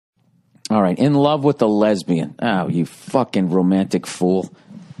All right. In love with a lesbian. Oh, you fucking romantic fool.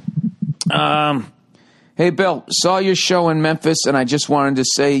 Hey, Bill, saw your show in Memphis, and I just wanted to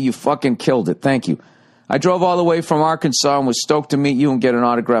say you fucking killed it. Thank you. I drove all the way from Arkansas and was stoked to meet you and get an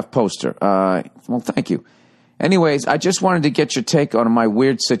autographed poster. Well, thank you. Anyways, I just wanted to get your take on my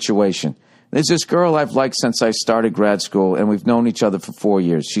weird situation. There's this girl I've liked since I started grad school, and we've known each other for 4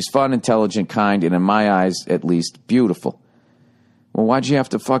 years. She's fun, intelligent, kind, and in my eyes, at least, beautiful. Well, why'd you have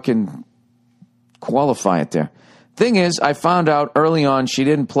to fucking qualify it there? Thing is, I found out early on she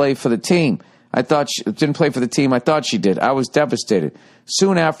didn't play for the team. I thought she didn't play for the team. I thought she did. I was devastated.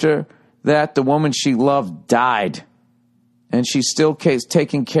 Soon after that, the woman she loved died. And she's still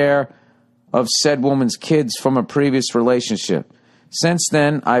taking care of said woman's kids from a previous relationship. Since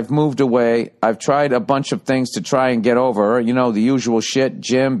then, I've moved away. I've tried a bunch of things to try and get over her. You know, the usual shit.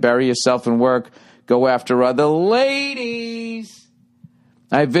 Gym, bury yourself in work, go after other ladies.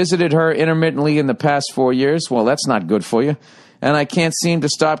 I visited her intermittently in the past 4 years. Well, that's not good for you. And I can't seem to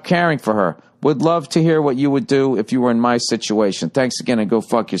stop caring for her. Would love to hear what you would do if you were in my situation. Thanks again, and go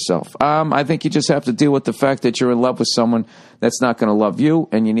fuck yourself. I think you just have to deal with the fact that you're in love with someone that's not going to love you,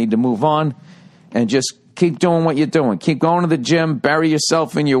 and you need to move on and just keep doing what you're doing. Keep going to the gym, bury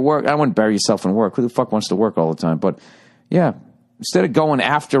yourself in your work. I wouldn't bury yourself in work. Who the fuck wants to work all the time? But, yeah, instead of going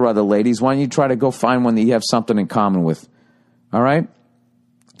after other ladies, why don't you try to go find one that you have something in common with? All right?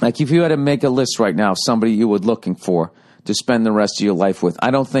 Like, if you had to make a list right now of somebody you were looking for to spend the rest of your life with,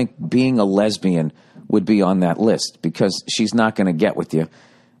 I don't think being a lesbian would be on that list, because she's not going to get with you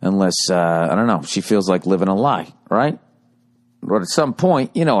unless, I don't know, she feels like living a lie, right? But at some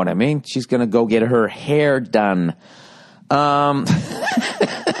point, you know what I mean, she's going to go get her hair done.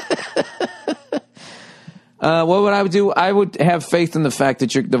 What would I do? I would have faith in the fact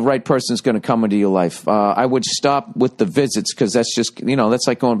that the right person's going to come into your life. I would stop with the visits, because that's just, you know, that's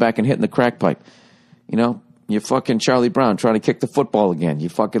like going back and hitting the crack pipe. You know, you're fucking Charlie Brown trying to kick the football again. You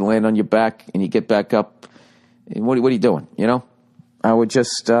fucking land on your back and you get back up. What are you doing? You know, I would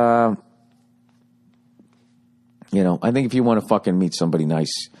just, you know, I think if you want to fucking meet somebody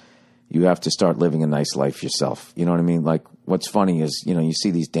nice, you have to start living a nice life yourself. You know what I mean? Like, what's funny is, you know, you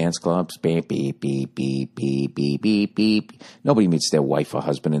see these dance clubs, beep, beep, beep, beep, beep, beep, beep, beep. Nobody meets their wife or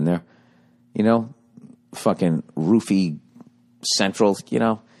husband in there. You know, fucking roofie central, you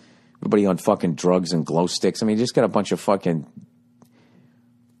know, everybody on fucking drugs and glow sticks. I mean, you just got a bunch of fucking,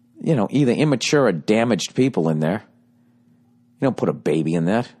 you know, either immature or damaged people in there. You don't put a baby in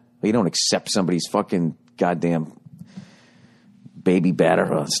that. You don't accept somebody's fucking goddamn baby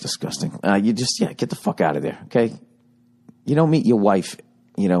batter. Oh, it's disgusting. You just, yeah, get the fuck out of there, okay? You don't meet your wife,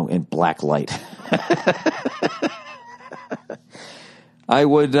 you know, in black light. I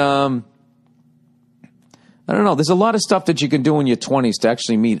would, I don't know. There's a lot of stuff that you can do in your 20s to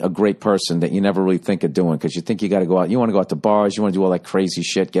actually meet a great person that you never really think of doing, because you think you got to go out. You want to go out to bars. You want to do all that crazy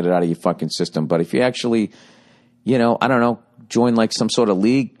shit, get it out of your fucking system. But if you actually, you know, I don't know, join like some sort of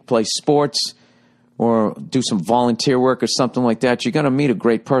league, play sports, or do some volunteer work or something like that, you're going to meet a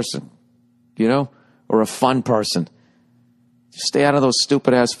great person, you know, or a fun person. Just stay out of those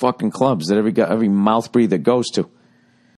stupid-ass fucking clubs that every mouth breather goes to.